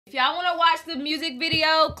If y'all want to watch the music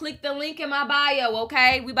video, click the link in my bio,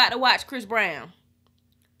 okay? We about to watch Chris Brown.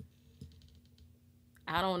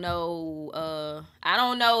 I don't know.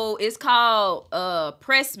 It's called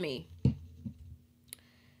Press Me.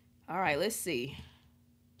 All right, let's see.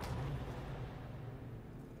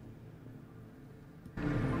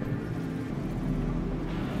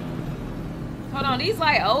 Hold on, these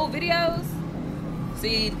like old videos?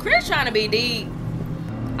 See, Chris trying to be deep.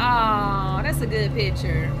 Oh, that's a good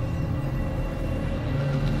picture.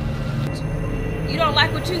 You don't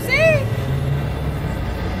like what you see?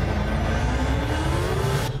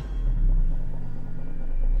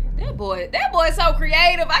 That boy's so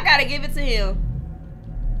creative. I gotta give it to him.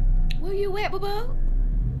 Where you at, boo-boo?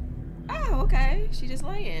 Oh, okay. She just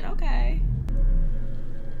laying. Okay.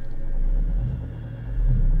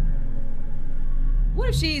 What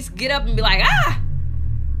if she's get up and be like, ah!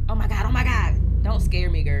 Oh my God, oh my God. Don't scare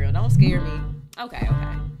me, girl. Don't scare me. Okay,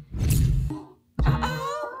 okay.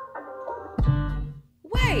 Uh-oh.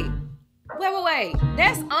 Wait.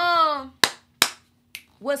 That's,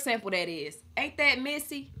 what sample that is? Ain't that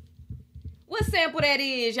Missy? What sample that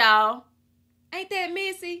is, y'all? Ain't that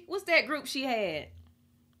Missy? What's that group she had?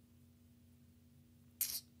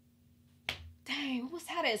 Dang,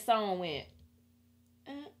 how that song went?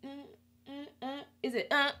 Is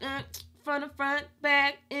it from the front,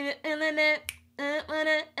 back, in the internet?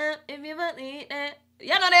 If you believe that.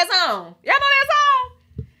 Y'all know that song? Y'all know that song?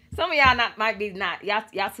 Some of y'all might be not.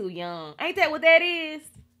 Y'all too young. Ain't that what that is?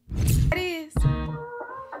 That is.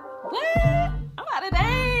 What? I'm about to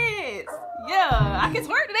dance. Yeah, I can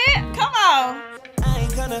twerk to that. Come on. I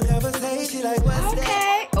ain't gonna conversation like what's okay.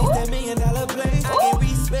 That? It's that $1 million place. I get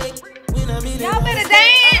respect when I'm in y'all better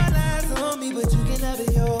dance. Me, but you can have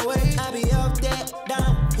it your way. I be up that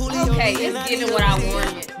down. Okay, it's giving what I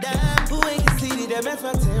wanted. Who ain't conceited that match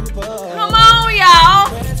my tempo. Come on, y'all.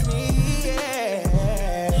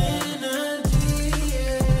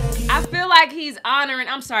 I feel like he's honoring.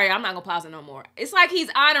 I'm sorry, I'm not gonna pause it no more. It's like he's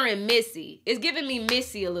honoring Missy. It's giving me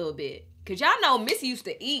Missy a little bit. Cause y'all know Missy used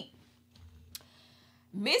to eat.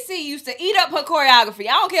 Missy used to eat up her choreography.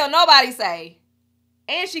 I don't care what nobody say.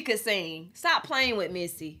 And she could sing. Stop playing with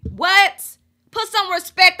Missy. What? Put some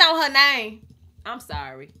respect on her name. I'm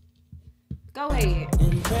sorry. Go ahead.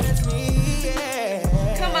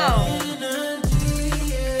 Come on.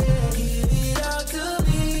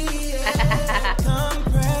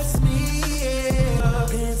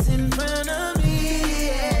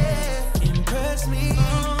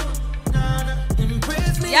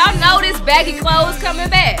 Y'all know this baggy clothes coming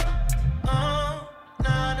back. Oh,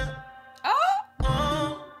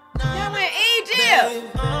 y'all in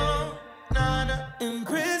Egypt.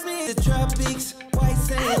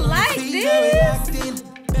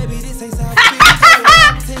 I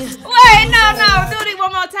like this. Wait, no. Do it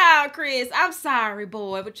one more time, Chris. I'm sorry,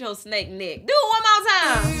 boy, with your snake neck. Do it one more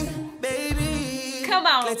time. Come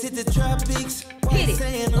on. Let's hit the tropics. Hit it.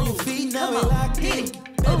 Ooh, come on. Hit it.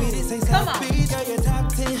 Ooh, come on.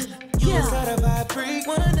 Yeah.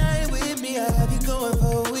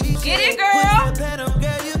 Get it, girl.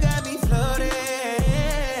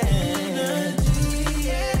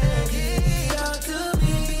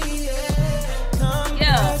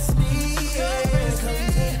 Yeah.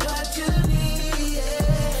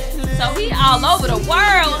 So he all over the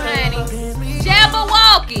world, honey.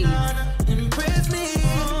 Jabberwocky.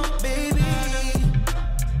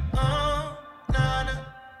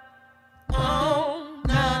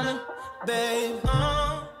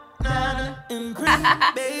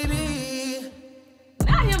 Baby.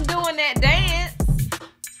 Not him doing that dance.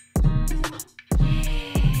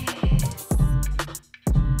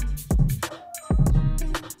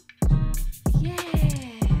 Yes.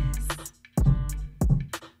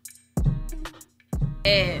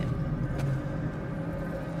 Yeah.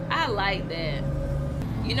 I like that.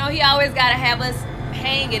 You know, he always gotta have us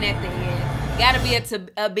hanging at the end. Gotta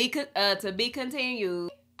be to be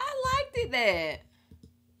continued. I liked it that.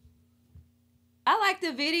 I like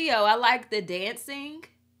the video. I like the dancing.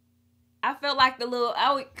 I felt like the little,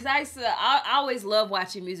 I always love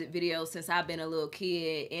watching music videos since I've been a little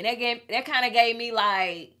kid. And that kind of gave me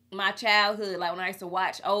like my childhood, like when I used to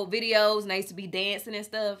watch old videos and I used to be dancing and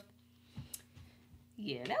stuff.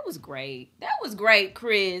 Yeah, that was great. That was great,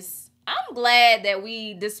 Chris. I'm glad that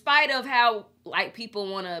despite of how like people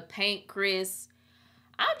want to paint Chris,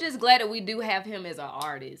 I'm just glad that we do have him as an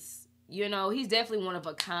artist. You know, he's definitely one of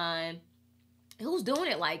a kind. Who's doing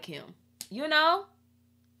it like him? You know?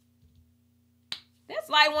 That's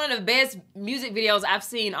like one of the best music videos I've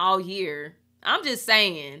seen all year. I'm just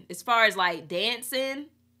saying, as far as like dancing.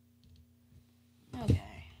 Okay.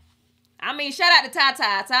 I mean, shout out to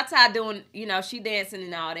Tata. Tata doing, you know, she dancing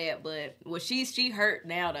and all that, but well, she hurt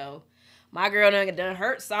now though. My girl done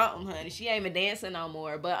hurt something, honey. She ain't even dancing no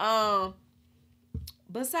more. But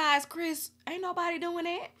besides Chris, ain't nobody doing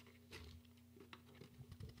that.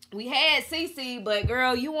 We had Cece, but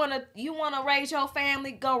girl, you wanna raise your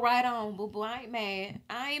family, go right on, boo boo. I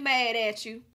ain't mad at you.